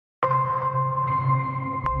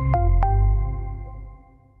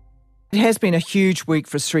It has been a huge week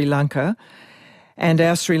for Sri Lanka and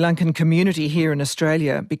our Sri Lankan community here in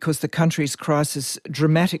Australia because the country's crisis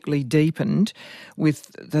dramatically deepened,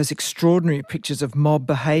 with those extraordinary pictures of mob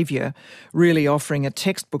behaviour really offering a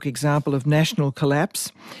textbook example of national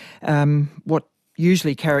collapse, what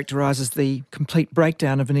usually characterises the complete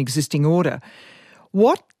breakdown of an existing order.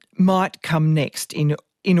 What might come next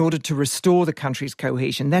in order to restore the country's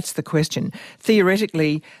cohesion? That's the question.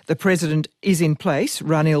 Theoretically, the president is in place,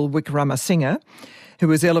 Ranil Wickremesinghe, who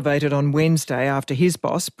was elevated on Wednesday after his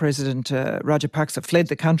boss, President Rajapaksa, fled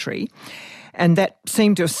the country. And that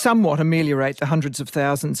seemed to somewhat ameliorate the hundreds of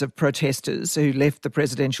thousands of protesters who left the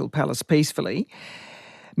presidential palace peacefully.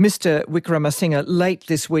 Mr Wickremesinghe late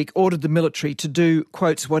this week ordered the military to do,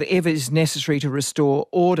 quotes, whatever is necessary to restore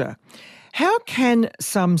order. How can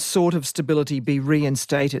some sort of stability be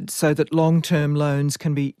reinstated so that long-term loans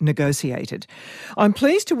can be negotiated? I'm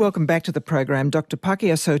pleased to welcome back to the program Dr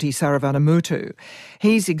Pakiasoti Saravanamuttu.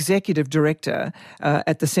 He's Executive Director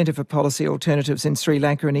at the Centre for Policy Alternatives in Sri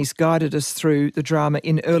Lanka, and he's guided us through the drama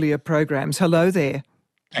in earlier programs. Hello there.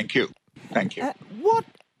 Thank you. Thank you. What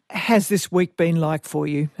has this week been like for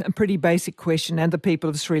you? A pretty basic question, and the people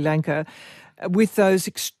of Sri Lanka, with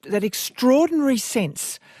that extraordinary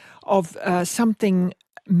sense of something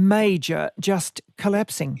major just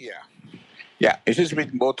collapsing. Yeah, it has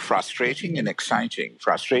been both frustrating and exciting.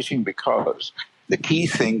 Frustrating because the key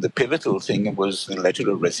thing, the pivotal thing, was the letter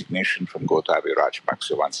of resignation from Gotabaya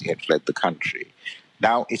Rajapaksa once he had fled the country.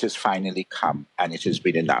 Now it has finally come and it has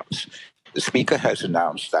been announced. The Speaker has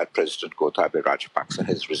announced that President Gotabaya Rajapaksa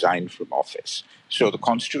has resigned from office. So the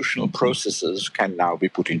constitutional processes can now be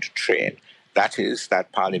put into train. That is,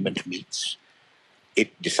 that Parliament meets.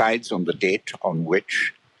 It decides on the date on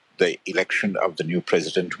which the election of the new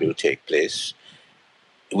president will take place.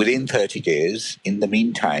 Within 30 days, in the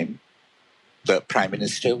meantime, the Prime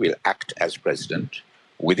Minister will act as president.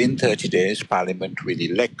 Within 30 days, Parliament will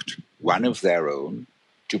elect one of their own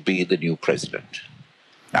to be the new president.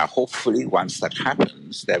 Now, hopefully, once that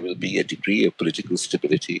happens, there will be a degree of political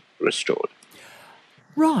stability restored.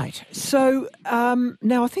 Right. So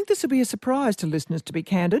now I think this will be a surprise to listeners, to be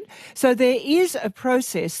candid. So there is a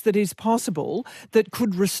process that is possible that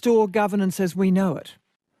could restore governance as we know it.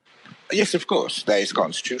 Yes, of course. There is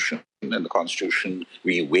Constitution. And the Constitution,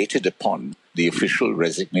 we waited upon the official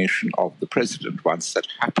resignation of the President. Once that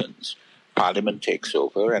happens, Parliament takes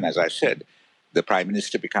over. And as I said, the Prime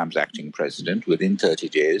Minister becomes acting President. Within 30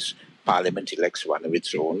 days, Parliament elects one of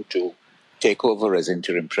its own to take over as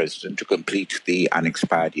interim president to complete the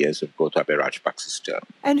unexpired years of Gotabaya Rajapaksa's term.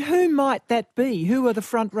 And who might that be? Who are the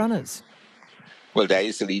front runners? Well, there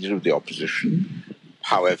is the leader of the opposition.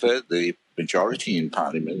 However, the majority in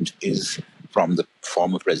Parliament is from the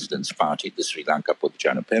former president's party, the Sri Lanka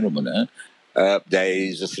Podujana Peramuna. There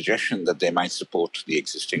is a suggestion that they might support the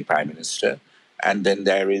existing Prime Minister. And then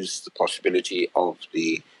there is the possibility of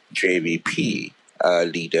the JVP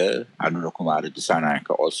leader, Anurakumara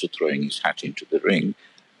Dissanayake, also throwing his hat into the ring.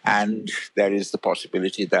 And there is the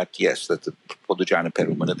possibility that, yes, that the Podujana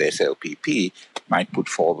Peramuna, the SLPP, might put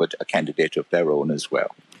forward a candidate of their own as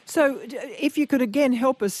well. So if you could again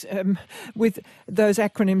help us with those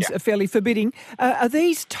acronyms, are fairly forbidding. Are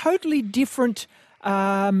these totally different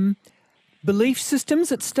belief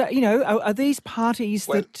systems? Are these parties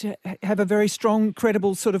that have a very strong,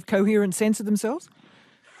 credible, sort of coherent sense of themselves?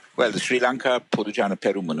 Well, the Sri Lanka Podujana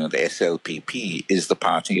Peramuna, the SLPP, is the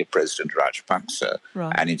party of President Rajapaksa,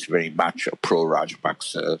 and it's very much a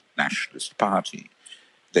pro-Rajapaksa nationalist party.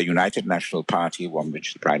 The United National Party, one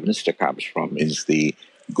which the Prime Minister comes from, is the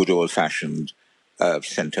good old-fashioned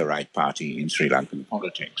centre-right party in Sri Lankan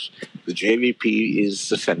politics. The JVP is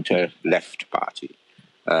the centre-left party.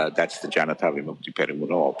 That's the Janata Vimukti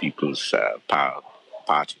Peramuna, or People's Power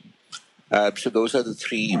Party. So those are the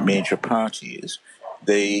three major parties.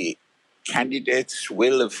 The candidates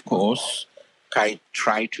will, of course,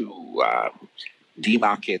 try to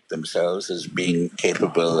demarcate themselves as being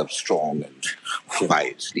capable of strong and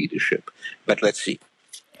wise leadership. But let's see.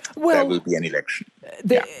 There will be an election.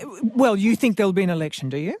 Well, you think there'll be an election,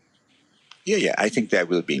 do you? Yeah. I think there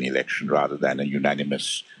will be an election rather than a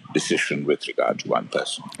unanimous decision with regard to one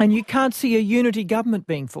person. And you can't see a unity government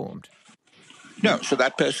being formed? No, so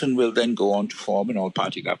that person will then go on to form an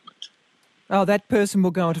all-party government. Oh, that person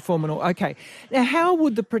will go on to form an all... Okay. Now, how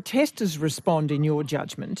would the protesters respond, in your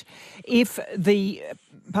judgment, if the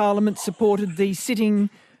Parliament supported the sitting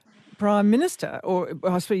Prime Minister, or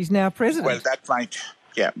I suppose he's now President?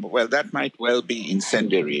 Well, that might well be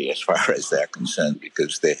incendiary as far as they're concerned,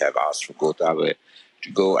 because they have asked for Gotabaya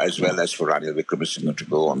to go as well as for Ranil Wickremesinghe to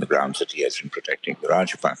go on the grounds that he has been protecting the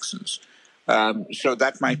Rajapaksas. So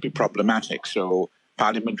that might be problematic. So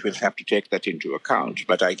Parliament will have to take that into account.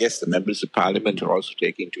 But I guess the members of Parliament are also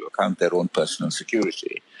taking into account their own personal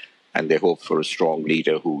security. And they hope for a strong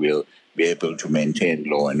leader who will be able to maintain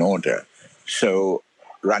law and order. So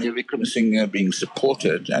Ranil Wickremesinghe being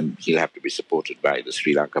supported, and he'll have to be supported by the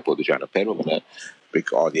Sri Lanka Podujana Peramuna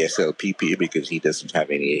or the SLPP because he doesn't have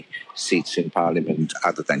any seats in Parliament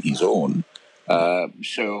other than his own.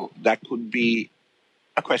 So that could be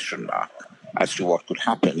a question mark as to what could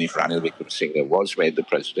happen if Ranil Wickremesinghe was made the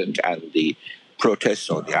president and the protests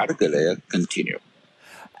or the Aragalaya continue.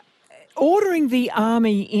 Ordering the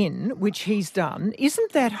army in, which he's done,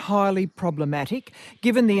 isn't that highly problematic,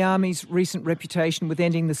 given the army's recent reputation with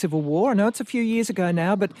ending the civil war? I know it's a few years ago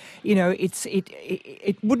now, but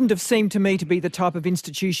it wouldn't have seemed to me to be the type of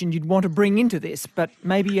institution you'd want to bring into this, but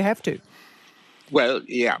maybe you have to. Well,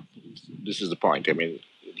 yeah, this is the point. I mean,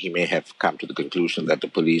 he may have come to the conclusion that the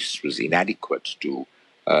police was inadequate to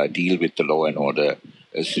deal with the law and order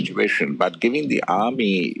situation. But giving the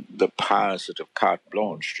army the power, sort of carte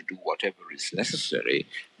blanche, to do whatever is necessary,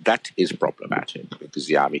 that is problematic because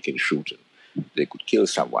the army can shoot and they could kill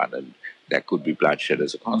someone and there could be bloodshed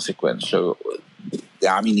as a consequence. So the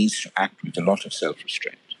army needs to act with a lot of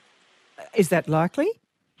self-restraint. Is that likely?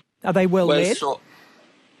 Are they well led?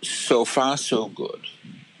 So far, so good.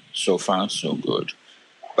 So far, so good.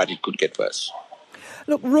 But it could get worse.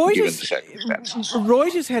 Look,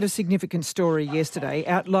 Reuters had a significant story yesterday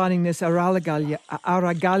outlining this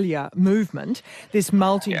Aragalya movement, this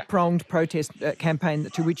multi-pronged protest campaign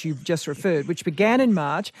to which you've just referred, which began in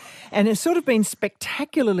March and has sort of been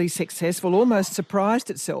spectacularly successful, almost surprised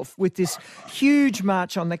itself with this huge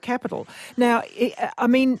march on the capital. Now, I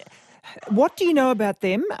mean, what do you know about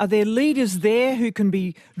them? Are there leaders there who can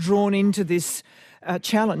be drawn into this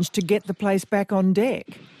challenge to get the place back on deck?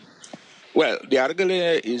 Well, the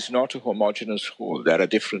Aragalaya is not a homogeneous whole. There are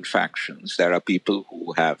different factions. There are people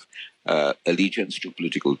who have allegiance to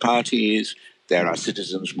political parties. There are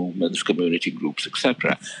citizens' movements, community groups,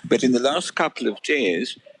 etc. But in the last couple of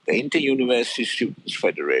days, the Inter-University Students'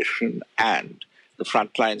 Federation and the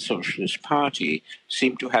Frontline Socialist Party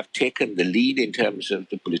seem to have taken the lead in terms of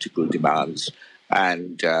the political demands.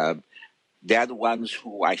 And they're the ones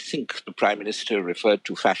who I think the Prime Minister referred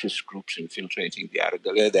to fascist groups infiltrating the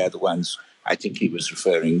Aragalaya. They're the ones I think he was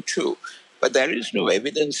referring to. But there is no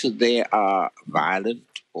evidence that they are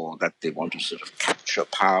violent or that they want to sort of capture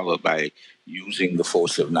power by using the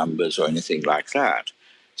force of numbers or anything like that.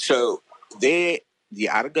 So the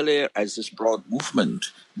Aragalaya, as this broad movement,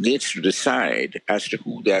 needs to decide as to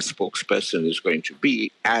who their spokesperson is going to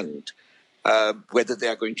be and whether they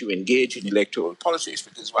are going to engage in electoral politics,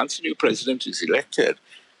 because once a new president is elected,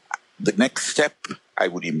 the next step, I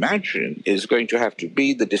would imagine, is going to have to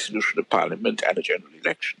be the dissolution of parliament and a general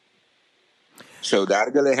election. So the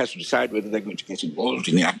Aragalaya has to decide whether they're going to get involved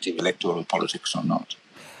in the active electoral politics or not.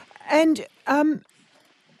 And, I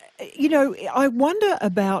wonder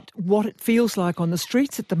about what it feels like on the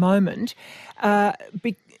streets at the moment,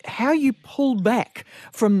 how you pull back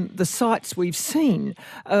from the sights we've seen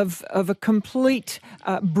of a complete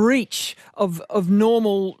breach of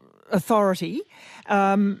normal authority.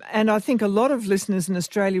 And I think a lot of listeners in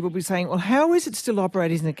Australia will be saying, well, how is it still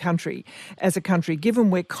operating as a country,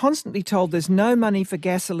 given we're constantly told there's no money for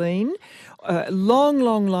gasoline,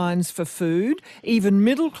 long lines for food, even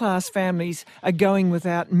middle-class families are going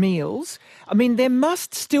without meals. I mean, there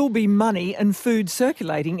must still be money and food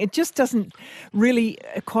circulating. It just doesn't really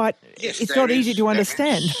quite... Yes, it's not easy to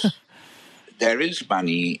understand. There is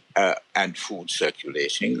money and food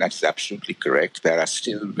circulating. That's absolutely correct. There are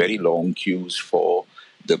still very long queues for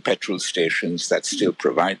the petrol stations that still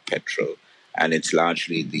provide petrol. And it's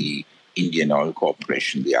largely the Indian Oil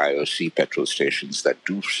Corporation, the IOC petrol stations that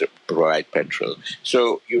do provide petrol.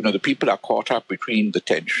 So, the people are caught up between the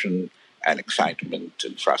tension and excitement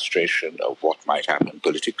and frustration of what might happen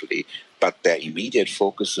politically. But their immediate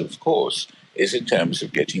focus, of course, is in terms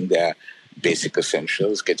of getting their basic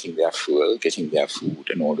essentials, getting their fuel, getting their food,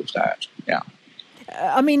 and all of that. Yeah.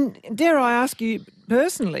 I mean, dare I ask you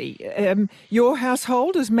personally, your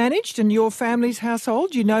household is managed and your family's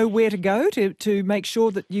household, you know where to go to make sure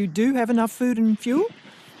that you do have enough food and fuel?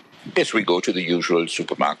 Yes, we go to the usual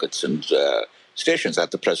supermarkets and stations.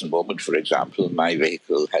 At the present moment, for example, my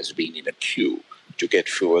vehicle has been in a queue to get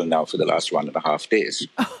fuel now for the last 1.5 days.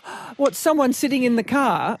 What, someone sitting in the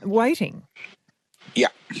car waiting? Yeah.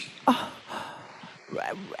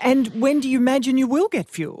 And when do you imagine you will get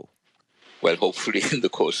fuel? Well, hopefully in the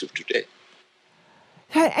course of today.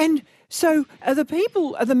 And so are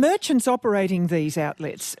the merchants operating these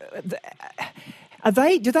outlets,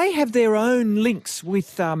 Do they have their own links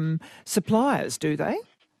with suppliers, do they?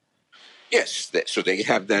 Yes, so they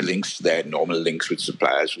have their links, their normal links with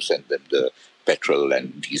suppliers who send them the petrol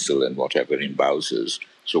and diesel and whatever in bowsers.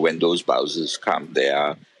 So when those bowsers come, they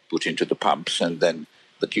are put into the pumps and then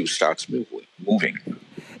the queue starts moving.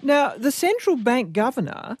 Now, the central bank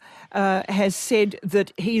governor has said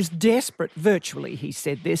that he's desperate, virtually he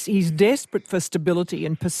said this, he's desperate for stability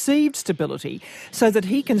and perceived stability so that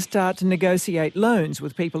he can start to negotiate loans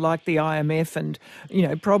with people like the IMF and,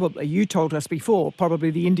 probably, you told us before,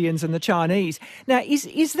 probably the Indians and the Chinese. Now,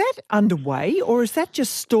 is that underway or is that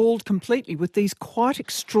just stalled completely with these quite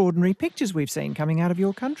extraordinary pictures we've seen coming out of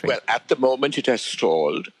your country? Well, at the moment it has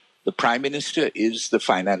stalled. The Prime Minister is the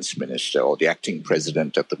Finance Minister, or the acting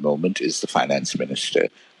President at the moment is the Finance Minister.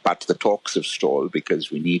 But the talks have stalled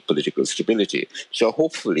because we need political stability. So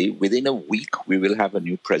hopefully within a week we will have a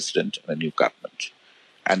new president and a new government.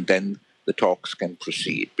 And then the talks can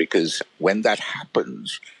proceed, because when that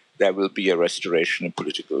happens, there will be a restoration of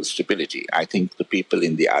political stability. I think the people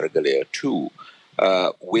in the Araga layer too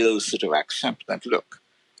will sort of accept that, look,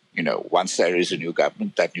 once there is a new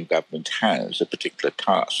government, that new government has a particular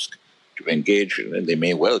task to engage in, and they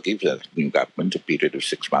may well give that new government a period of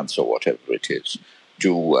 6 months or whatever it is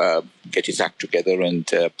to get its act together and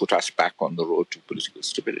put us back on the road to political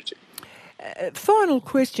stability. Final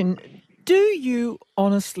question. Do you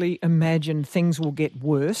honestly imagine things will get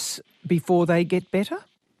worse before they get better?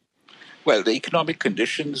 Well, the economic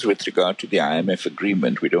conditions with regard to the IMF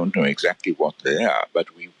agreement, we don't know exactly what they are,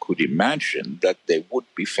 but we could imagine that they would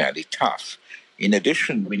be fairly tough. In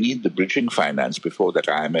addition, we need the bridging finance before that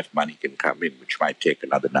IMF money can come in, which might take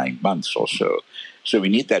another 9 months or so. So we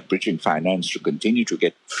need that bridging finance to continue to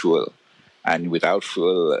get fuel. And without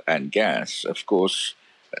fuel and gas, of course,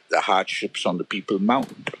 the hardships on the people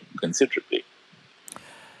mount considerably.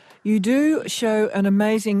 You do show an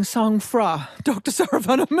amazing sang-froid, Dr.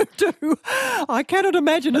 Saravanamuttu. I cannot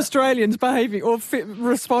imagine Australians behaving or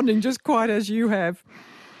responding just quite as you have.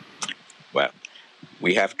 Well,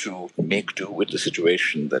 we have to make do with the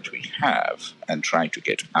situation that we have and try to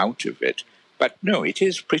get out of it. But no, it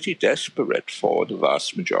is pretty desperate for the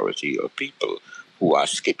vast majority of people who are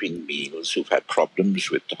skipping meals, who've had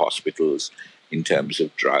problems with the hospitals in terms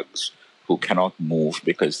of drugs, who cannot move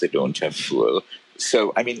because they don't have fuel.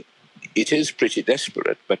 So, it is pretty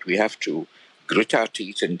desperate, but we have to grit our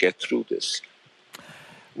teeth and get through this.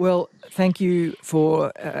 Well, thank you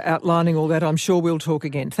for outlining all that. I'm sure we'll talk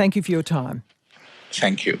again. Thank you for your time.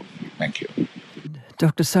 Thank you. Thank you.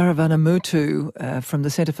 Dr. Saravanamuttu from the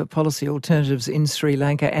Centre for Policy Alternatives in Sri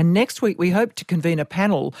Lanka. And next week we hope to convene a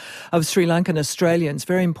panel of Sri Lankan Australians,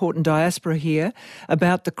 very important diaspora here,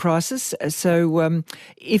 about the crisis. So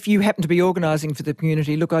if you happen to be organising for the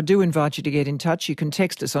community, look, I do invite you to get in touch. You can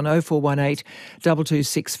text us on 0418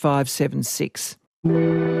 226 576.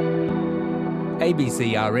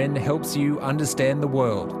 ABCRN helps you understand the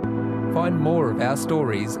world. Find more of our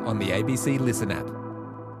stories on the ABC Listen app.